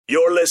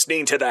You're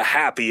listening to the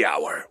Happy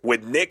Hour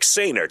with Nick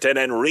Sainert and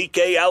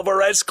Enrique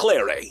Alvarez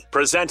Clary,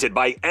 presented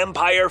by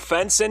Empire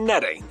Fence and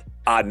Netting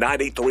on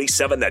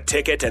 93.7 The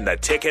Ticket and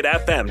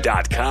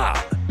theticketfm.com.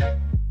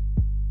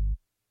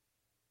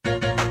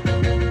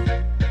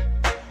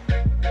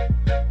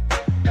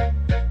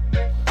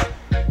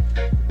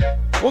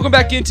 Welcome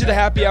back into the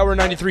Happy Hour,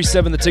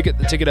 93.7 The Ticket,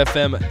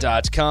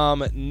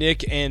 theticketfm.com.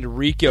 Nick and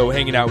Rico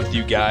hanging out with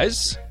you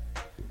guys.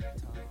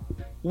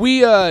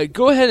 We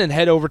go ahead and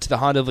head over to the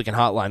Honda Lincoln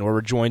Hotline, where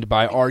we're joined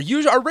by our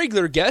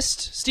regular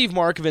guest, Steve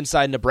Mark of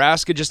Inside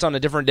Nebraska, just on a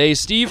different day.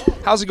 Steve,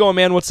 how's it going,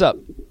 man? What's up?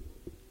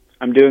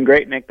 I'm doing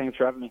great, Nick. Thanks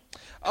for having me.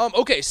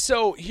 Okay,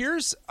 so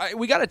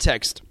we got a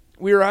text.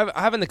 We were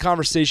having the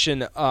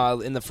conversation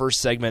in the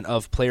first segment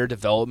of player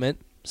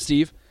development,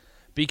 Steve,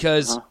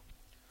 because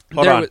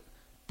Hold on.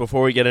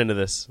 Before we get into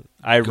this,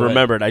 I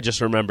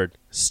just remembered.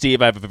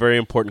 Steve, I have a very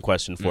important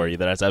question for you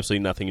that has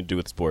absolutely nothing to do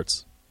with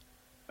sports.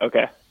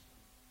 Okay.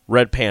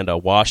 Red Panda,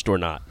 washed or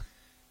not?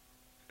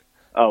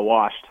 Oh,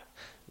 washed.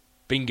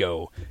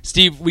 Bingo.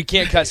 Steve, we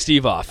can't cut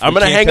Steve off. I'm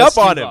going to hang up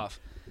on him.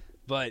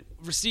 But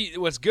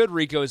what's good,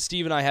 Rico, is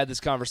Steve and I had this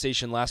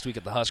conversation last week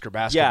at the Husker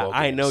basketball game.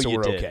 I know so you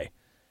we're did. Okay.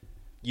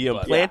 You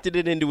implanted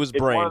it into his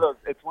brain.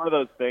 It's one of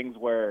those things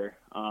where,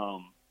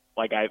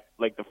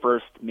 the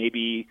first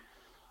maybe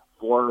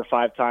 4 or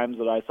 5 times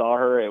that I saw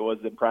her, it was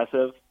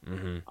impressive.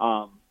 Mm-hmm.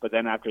 But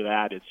then after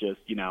that, it's just,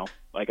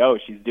 oh,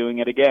 she's doing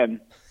it again.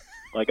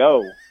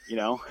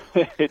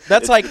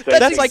 That's like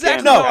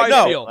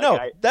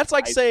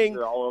saying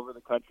they're all over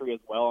the country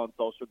as well on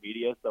social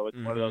media. So it's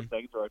one of those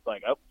things where it's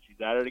like, oh, she's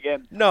at it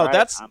again. No, right,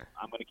 that's I'm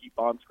going to keep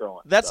on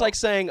scrolling. That's like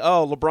saying,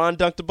 oh, LeBron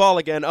dunked the ball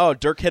again. Oh,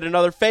 Dirk hit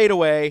another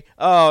fadeaway.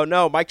 Oh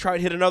no, Mike Trout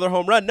hit another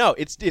home run. No,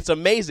 it's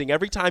amazing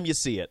every time you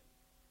see it.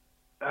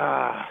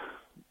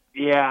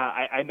 Yeah,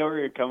 I know where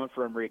you're coming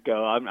from,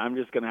 Rico. I'm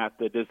just going to have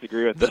to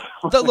disagree with this.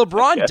 The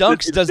LeBron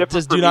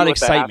dunks do not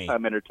excite me.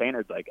 I'm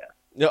entertainers, I guess.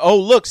 Oh,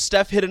 look,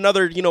 Steph hit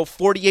another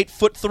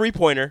 48-foot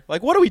three-pointer.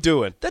 Like, what are we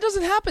doing? That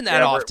doesn't happen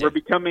that often. We're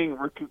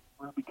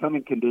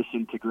becoming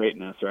conditioned to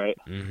greatness, right?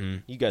 Mm-hmm.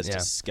 You guys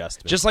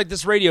disgust me. Just like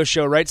this radio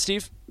show, right,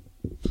 Steve?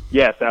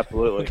 Yes,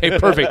 absolutely. Okay,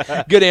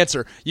 perfect. Good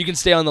answer. You can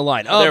stay on the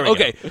line. There we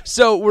go.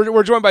 So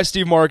we're joined by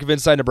Steve Mark of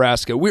Inside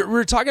Nebraska.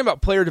 We're talking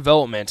about player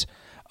development.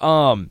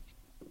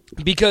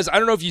 Because I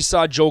don't know if you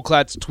saw Joel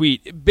Klatt's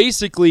tweet.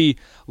 Basically,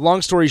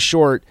 long story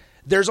short,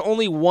 there's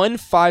only one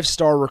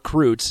 5-star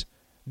recruit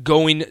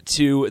going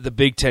to the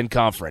Big Ten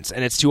Conference,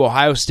 and it's to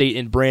Ohio State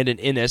and Brandon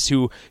Inniss,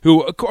 who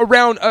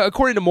around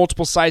according to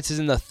multiple sites is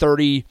in the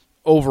 30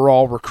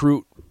 overall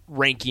recruit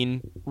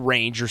ranking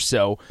range or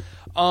so.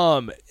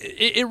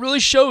 It really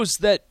shows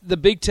that the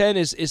Big Ten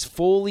is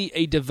fully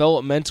a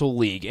developmental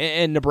league,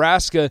 and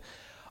Nebraska,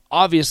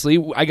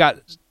 obviously, I got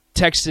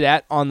texted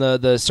at on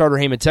the Starter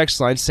Heyman text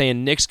line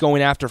saying Nick's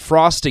going after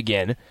Frost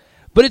again.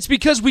 But it's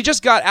because we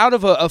just got out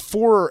of a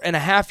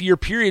 4.5-year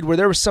period where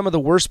there was some of the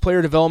worst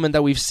player development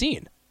that we've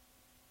seen.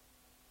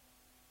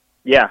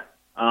 Yeah.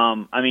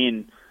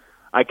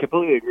 I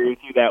completely agree with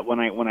you that when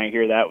I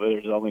hear that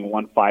there's only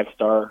one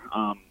 5-star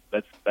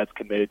that's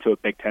committed to a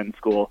Big Ten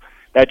school,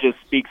 that just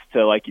speaks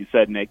to, like you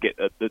said, Nick,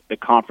 the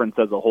conference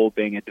as a whole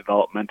being a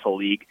developmental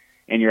league.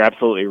 And you're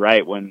absolutely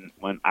right. When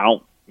I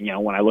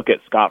look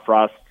at Scott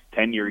Frost's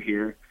tenure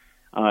here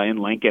in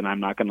Lincoln, I'm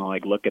not going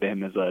to look at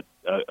him as a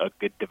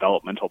good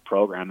developmental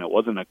program. It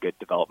wasn't a good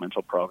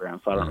developmental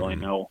program, so I don't really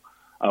know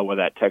what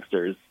that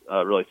texter is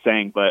really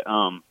saying. But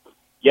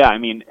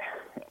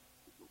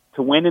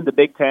to win in the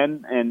Big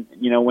Ten, and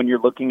when you're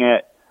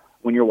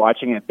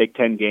watching at Big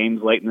Ten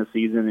games late in the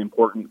season,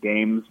 important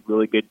games,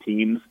 really good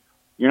teams,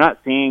 you're not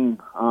seeing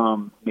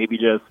maybe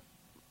just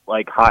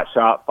like hot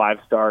shot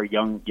 5-star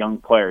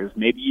young players.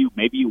 Maybe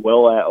you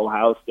will at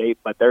Ohio State,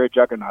 but they're a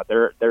juggernaut.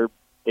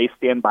 They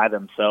stand by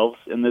themselves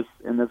in this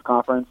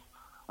conference.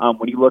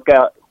 When you look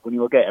at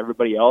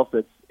everybody else,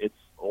 it's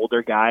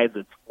older guys,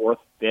 it's 4th,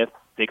 5th,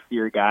 6th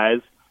year guys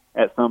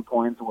at some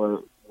points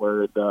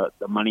where the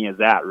money is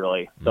at,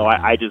 really. So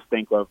I just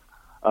think of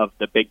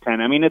the Big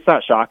Ten. I mean, it's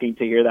not shocking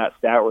to hear that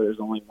stat where there's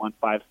only one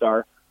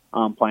 5-star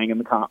playing in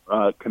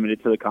the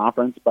committed to the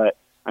conference, but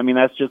I mean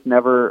that's just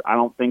never. I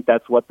don't think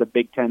that's what the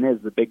Big Ten is.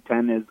 The Big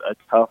Ten is a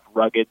tough,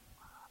 rugged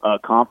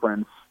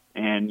conference,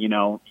 and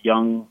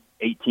young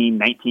 18,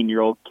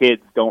 19-year-old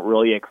kids don't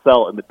really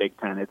excel in the Big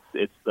Ten.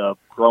 It's the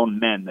grown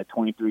men, the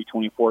 23,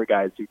 24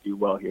 guys who do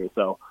well here.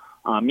 So,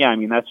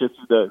 that's just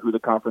who the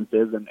conference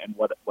is and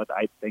what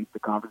I think the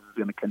conference is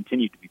going to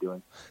continue to be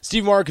doing.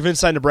 Steve Mark of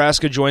Inside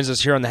Nebraska joins us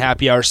here on the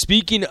Happy Hour.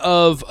 Speaking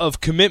of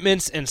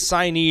commitments and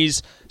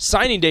signees,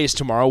 signing day is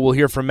tomorrow. We'll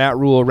hear from Matt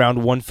Rhule around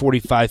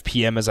 1:45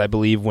 p.m., as I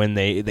believe, when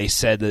they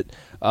said that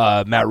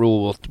Matt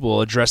Rhule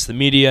will address the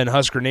media and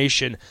Husker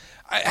Nation.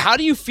 How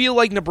do you feel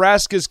like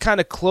Nebraska's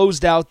kind of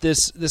closed out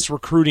this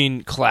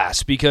recruiting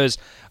class? Because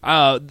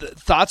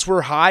thoughts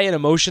were high and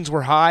emotions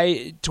were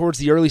high towards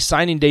the early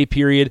signing day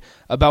period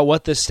about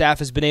what the staff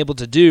has been able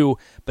to do,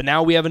 but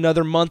now we have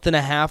another month and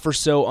a half or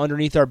so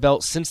underneath our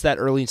belt since that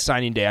early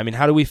signing day. I mean,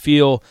 how do we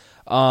feel?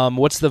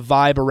 What's the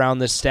vibe around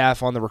this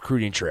staff on the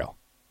recruiting trail?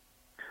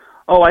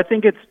 Oh, I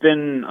think it's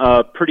been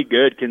pretty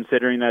good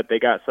considering that they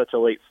got such a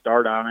late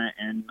start on it,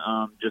 and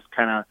just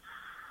kind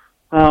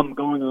of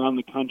going around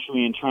the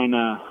country and trying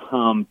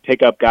to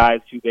pick up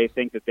guys who they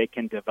think that they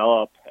can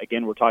develop.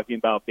 Again, we're talking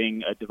about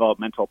being a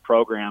developmental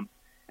program,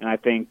 and I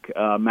think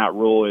Matt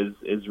Rule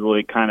is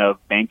really kind of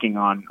banking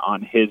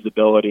on his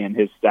ability and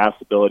his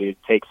staff's ability to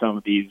take some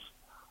of these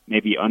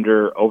maybe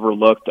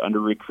overlooked,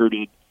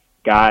 under-recruited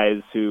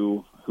guys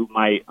who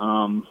might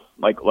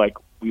like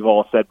we've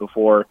all said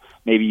before,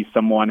 maybe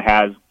someone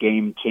has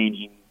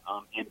game-changing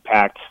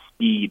impact,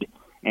 speed,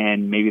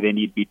 and maybe they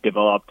need to be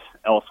developed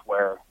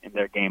elsewhere in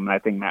their game. And I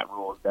think Matt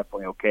Rule is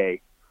definitely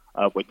okay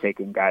with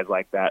taking guys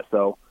like that.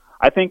 So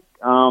I think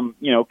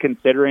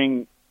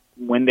considering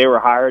when they were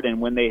hired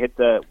and when they hit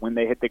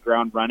the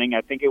ground running,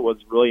 I think it was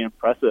really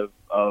impressive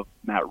of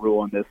Matt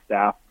Rule and this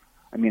staff.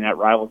 I mean, at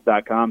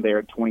Rivals.com,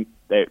 they're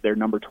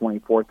number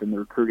 24th in the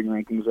recruiting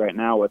rankings right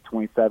now with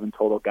 27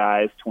 total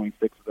guys,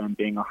 26 of them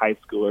being high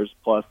schoolers,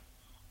 plus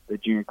the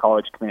junior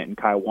college commit and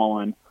Kai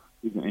Wallen,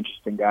 who's an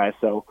interesting guy.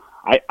 So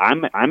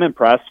I'm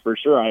impressed for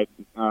sure.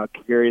 I'm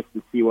curious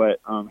to see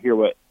hear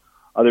what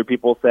other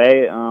people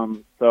say.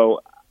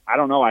 So I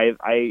don't know. I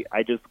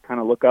just kind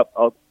of look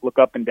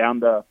up and down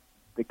the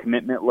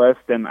commitment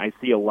list, and I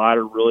see a lot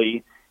of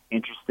really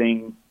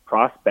interesting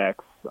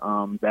prospects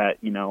that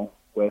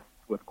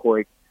with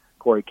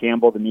Corey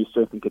Campbell, the new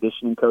strength and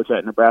conditioning coach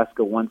at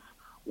Nebraska. Once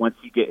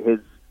he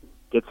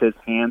gets his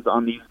hands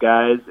on these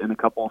guys in a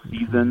couple of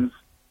seasons,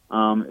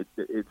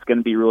 it's going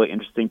to be really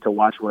interesting to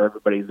watch where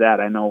everybody's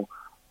at. I know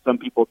some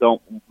people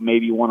don't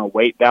maybe want to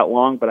wait that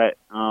long, but I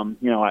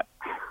don't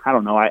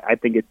know. I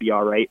think it'd be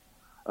all right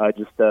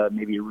just to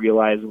maybe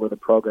realize where the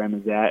program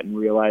is at and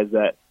realize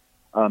that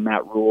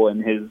Matt Rule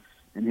and his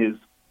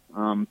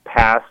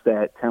past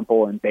at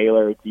Temple and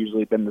Baylor, it's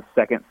usually been the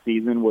second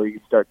season where you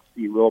start to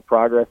see real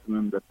progress, and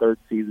then the third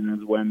season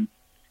is when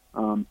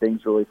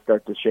things really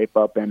start to shape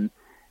up and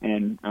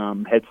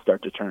heads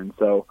start to turn.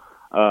 So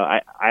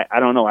I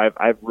don't know.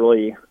 I've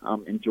really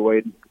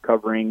enjoyed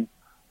covering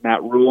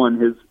Matt Rule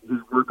and his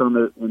work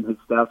and his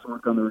staff's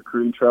work on the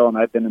recruiting trail, and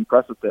I've been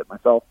impressed with it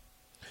myself.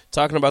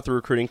 Talking about the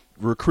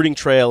recruiting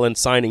trail and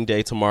signing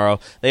day tomorrow,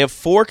 they have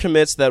 4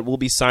 commits that will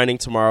be signing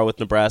tomorrow with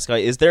Nebraska.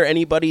 Is there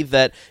anybody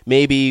that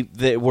maybe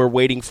that we're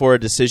waiting for a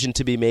decision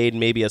to be made,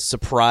 maybe a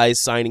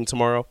surprise signing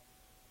tomorrow?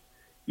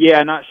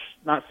 Yeah, not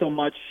so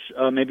much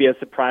maybe a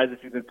surprise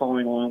if you've been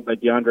following along,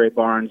 but DeAndre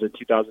Barnes, a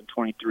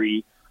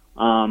 2023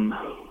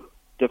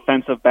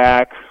 defensive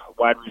back,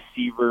 wide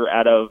receiver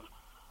out of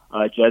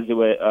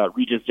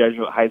Regis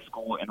Jesuit High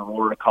School in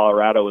Aurora,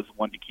 Colorado, is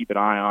one to keep an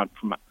eye on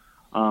from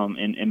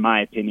in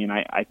my opinion.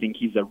 I think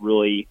he's a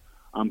really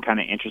kind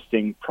of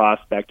interesting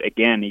prospect.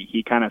 Again,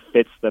 he kind of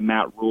fits the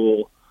Matt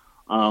Rule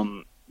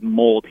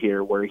mold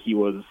here, where he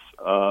was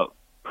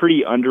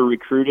pretty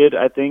under-recruited.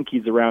 I think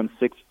he's around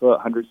 6 foot,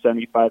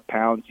 175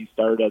 pounds. He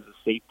started as a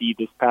safety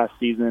this past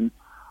season,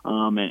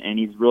 and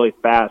he's really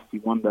fast. He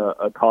won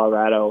the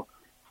Colorado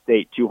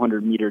State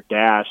 200-meter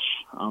dash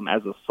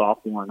as a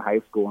sophomore in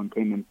high school and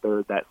came in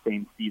third that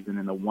same season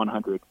in the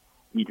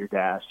 100-meter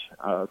dash.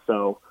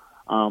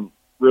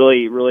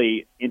 Really,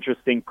 really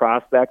interesting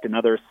prospect,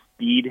 another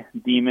speed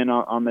demon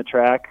on the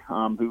track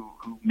who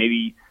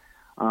maybe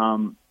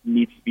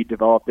needs to be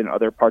developed in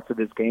other parts of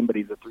his game, but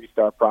he's a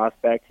 3-star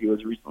prospect. He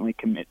was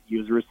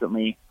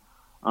recently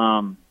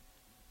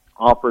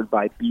offered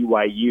by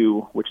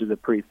BYU, which is a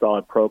pretty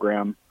solid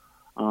program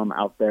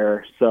out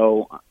there.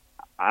 So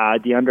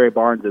DeAndre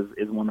Barnes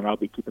is one that I'll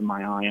be keeping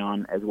my eye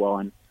on as well,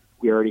 and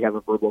we already have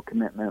a verbal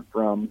commitment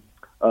from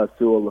Sua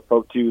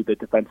Lefotu, the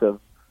defensive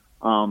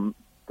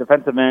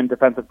end,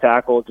 defensive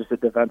tackle, just a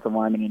defensive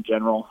lineman in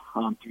general,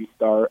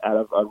 3-star out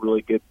of a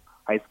really good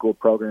high school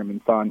program in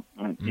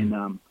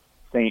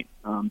St.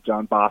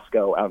 John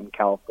Bosco out in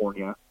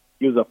California.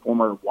 He was a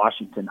former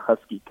Washington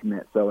Husky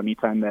commit, so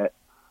anytime that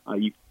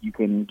you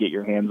can get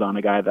your hands on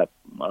a guy that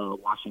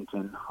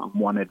Washington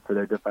wanted for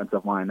their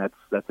defensive line,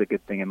 that's a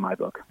good thing in my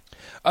book.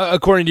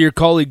 According to your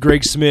colleague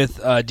Greg Smith,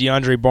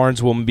 DeAndre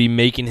Barnes will be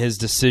making his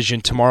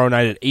decision tomorrow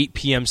night at 8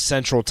 p.m.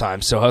 Central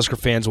Time, so Husker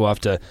fans will have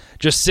to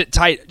just sit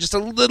tight just a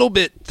little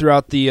bit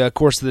throughout the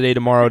course of the day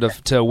tomorrow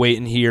to wait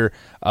and hear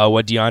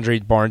what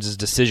DeAndre Barnes'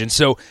 decision.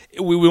 So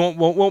we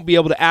won't be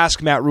able to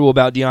ask Matt Rule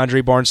about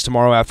DeAndre Barnes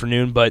tomorrow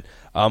afternoon, but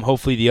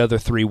hopefully the other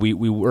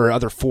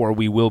 4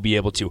 we will be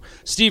able to.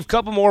 Steve,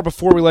 couple more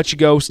before we let you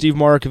go. Steve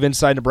Mark of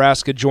Inside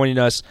Nebraska joining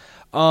us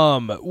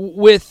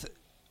with.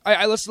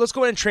 Let's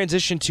go ahead and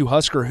transition to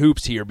Husker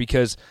hoops here,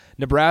 because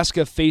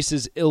Nebraska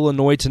faces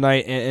Illinois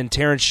tonight, and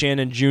Terrence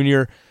Shannon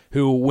Jr.,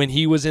 who when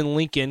he was in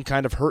Lincoln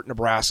kind of hurt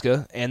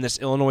Nebraska, and this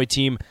Illinois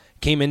team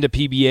came into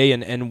PBA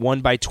and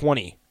won by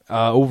 20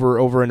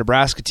 over a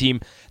Nebraska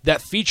team.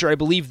 That feature, I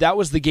believe that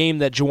was the game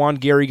that Juwan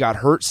Gary got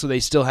hurt, so they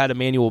still had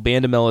Emmanuel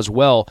Bandamel as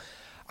well.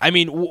 I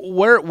mean,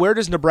 where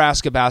does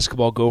Nebraska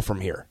basketball go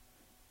from here?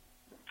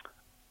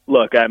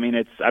 Look, I mean,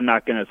 I'm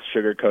not going to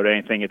sugarcoat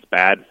anything. It's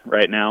bad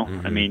right now.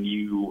 Mm-hmm. I mean,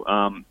 you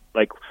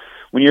like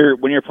when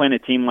you're playing a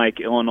team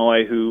like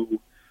Illinois, who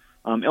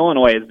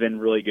Illinois has been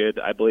really good.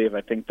 I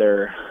think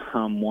they're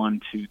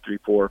 1, 2, 3,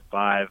 4,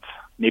 5,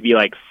 maybe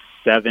like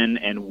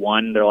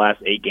 7-1 their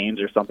last 8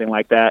 games or something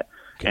like that.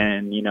 Okay.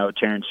 And,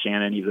 Terrence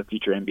Shannon, he's a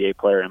future NBA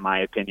player in my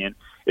opinion.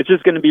 It's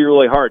just going to be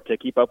really hard to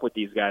keep up with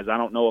these guys. I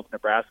don't know if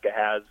Nebraska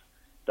has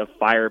the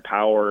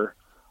firepower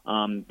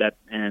that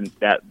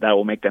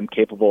will make them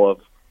capable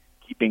of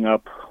keeping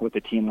up with a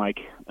team like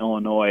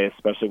Illinois,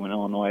 especially when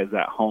Illinois is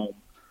at home.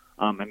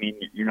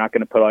 You're not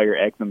going to put all your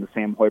eggs in the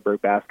Sam Hoiberg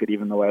basket,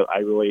 even though I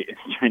really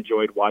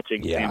enjoyed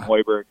watching Sam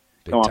Hoiberg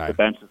come off the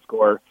bench to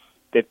score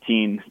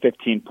 15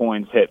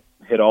 points,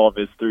 hit all of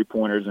his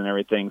three-pointers and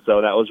everything.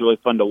 So that was really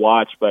fun to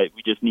watch, but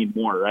we just need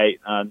more, right?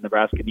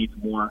 Nebraska needs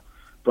more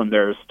from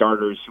their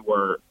starters who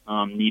are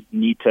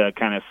need to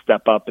kind of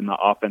step up in the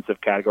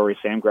offensive category.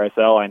 Sam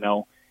Greisel, I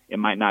know it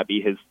might not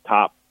be his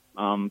top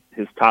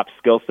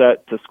skill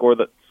set to score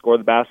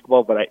the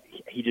basketball, but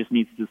he just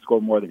needs to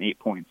score more than 8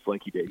 points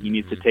like he did. He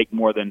needs to take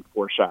more than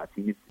 4 shots.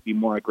 He needs to be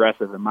more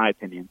aggressive, in my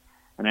opinion.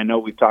 And I know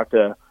we've talked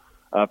to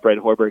Fred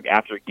Hoiberg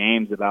after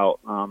games about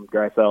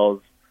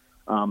Greisel's,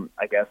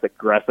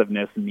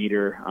 aggressiveness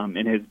meter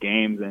in his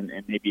games, and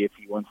maybe if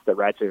he wants to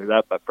ratchet it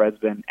up. But Fred's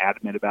been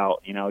adamant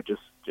about,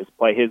 just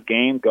play his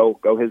game,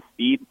 go his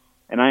speed.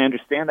 And I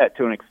understand that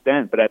to an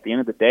extent, but at the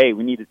end of the day,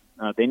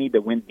 they need to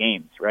win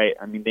games, right?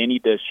 They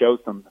need to show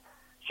some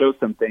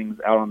things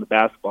out on the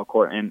basketball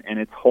court, and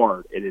it's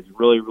hard. It is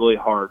really, really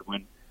hard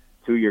when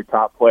 2 of your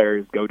top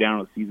players go down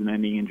with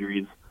season-ending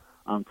injuries,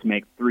 to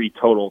make 3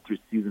 total through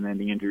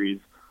season-ending injuries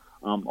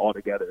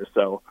altogether.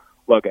 So,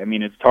 look,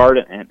 it's hard,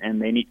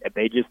 and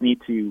they just need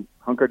to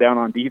hunker down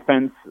on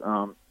defense,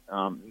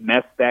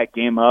 mess that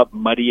game up,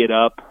 muddy it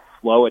up,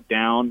 slow it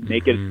down,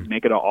 make it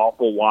an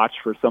awful watch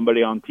for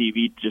somebody on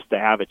TV just to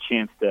have a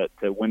chance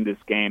to win this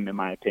game, in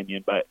my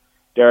opinion. But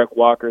Derek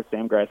Walker,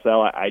 Sam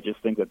Greisel, I just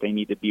think that they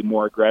need to be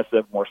more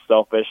aggressive, more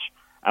selfish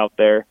out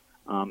there.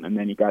 And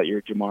then you got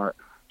your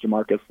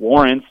Jamarcus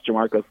Lawrence.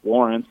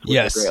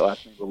 Yes, a great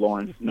last name for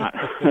Lawrence. Not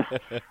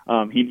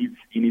he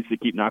needs to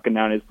keep knocking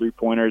down his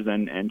 3-pointers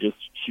and just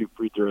shoot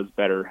free throws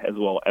better as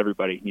well.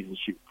 Everybody needs to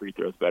shoot free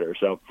throws better.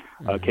 So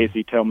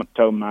Casey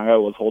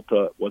Tominaga was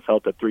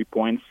held to 3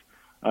 points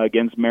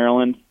against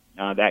Maryland.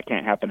 That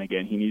can't happen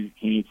again. He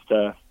needs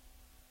to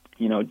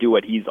do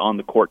what he's on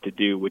the court to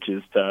do, which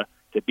is to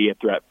be a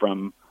threat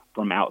from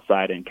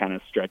outside and kind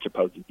of stretch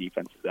opposing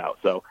defenses out.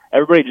 So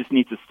everybody just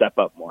needs to step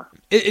up more.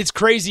 It's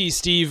crazy,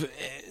 Steve,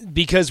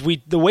 because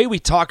the way we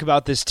talk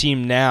about this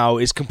team now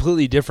is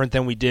completely different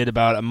than we did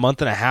about a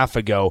month and a half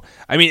ago.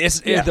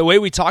 The way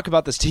we talk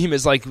about this team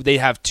is like they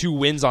have 2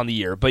 wins on the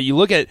year, but you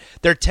look at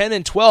they're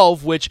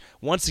 10-12, which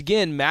once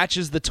again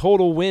matches the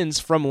total wins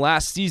from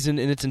last season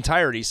in its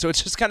entirety. So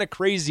it's just kind of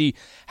crazy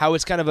how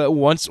it's kind of a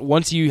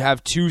once you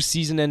have 2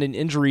 season-ending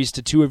injuries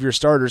to 2 of your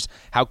starters,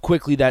 how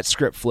quickly that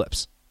script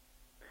flips.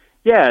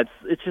 Yeah,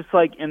 it's just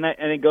like, and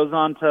it goes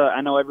on to, I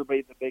know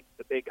everybody, the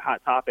big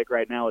hot topic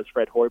right now is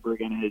Fred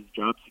Hoiberg and his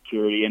job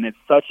security, and it's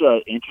such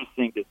an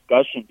interesting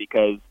discussion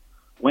because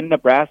when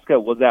Nebraska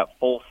was at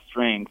full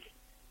strength,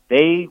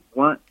 they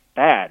weren't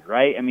bad,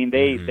 right?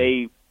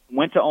 They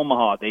went to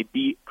Omaha, they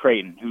beat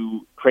Creighton,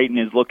 who Creighton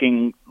is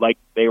looking like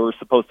they were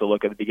supposed to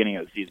look at the beginning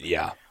of the season.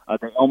 Yeah,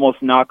 they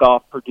almost knock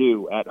off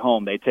Purdue at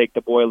home. They take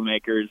the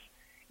Boilermakers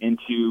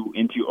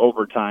into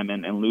overtime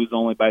and lose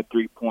only by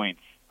 3 points.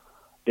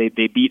 They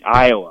beat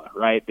Iowa,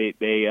 right?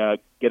 They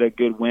get a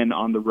good win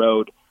on the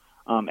road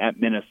at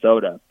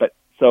Minnesota. But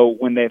so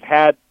when they've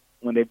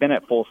been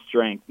at full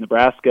strength,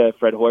 Nebraska,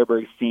 Fred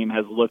Hoiberg's team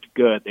has looked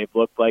good. They've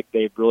looked like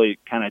they've really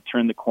kind of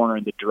turned the corner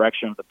in the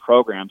direction of the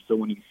program. So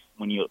when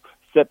you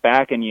sit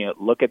back and you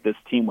look at this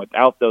team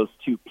without those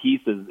 2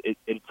 pieces,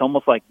 it's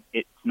almost like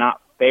it's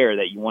not fair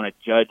that you want to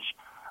judge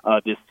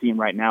this team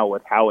right now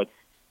with how it's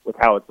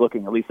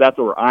looking. At least that's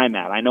where I'm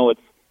at. I know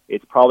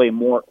it's probably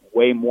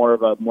way more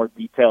of a more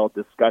detailed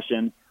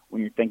discussion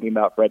when you're thinking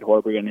about Fred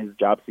Hoiberg and his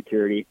job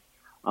security.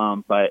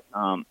 But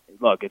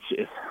look, it's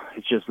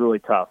just really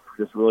tough.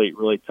 Just really,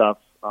 really tough.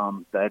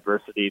 The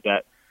adversity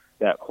that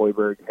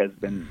Hoiberg has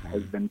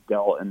been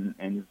dealt and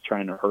is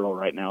trying to hurdle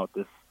right now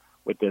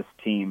with this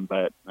team.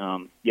 But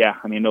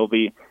it'll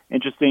be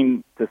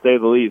interesting to say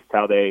the least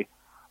how they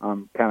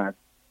kind of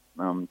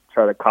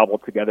try to cobble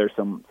together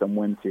some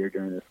wins here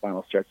during this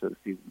final stretch of the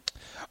season.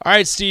 All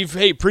right, Steve.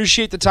 Hey,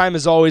 appreciate the time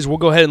as always. We'll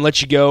go ahead and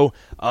let you go.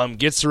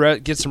 Get some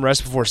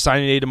rest before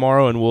signing day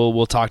tomorrow, and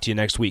we'll talk to you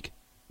next week.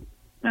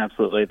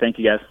 Absolutely. Thank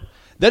you, guys.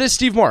 That is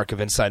Steve Mark of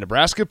Inside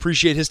Nebraska.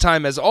 Appreciate his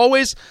time as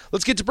always.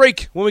 Let's get to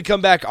break. When we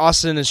come back,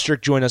 Austin and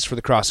Strick join us for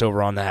the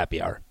crossover on the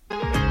Happy Hour.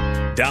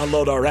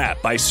 Download our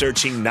app by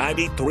searching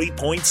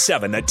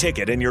 93.7 The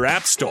Ticket in your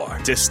app store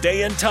to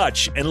stay in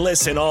touch and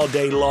listen all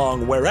day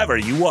long wherever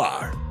you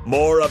are.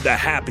 More of the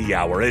Happy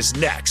Hour is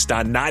next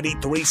on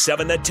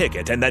 93.7 The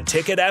Ticket and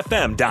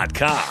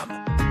theticketfm.com.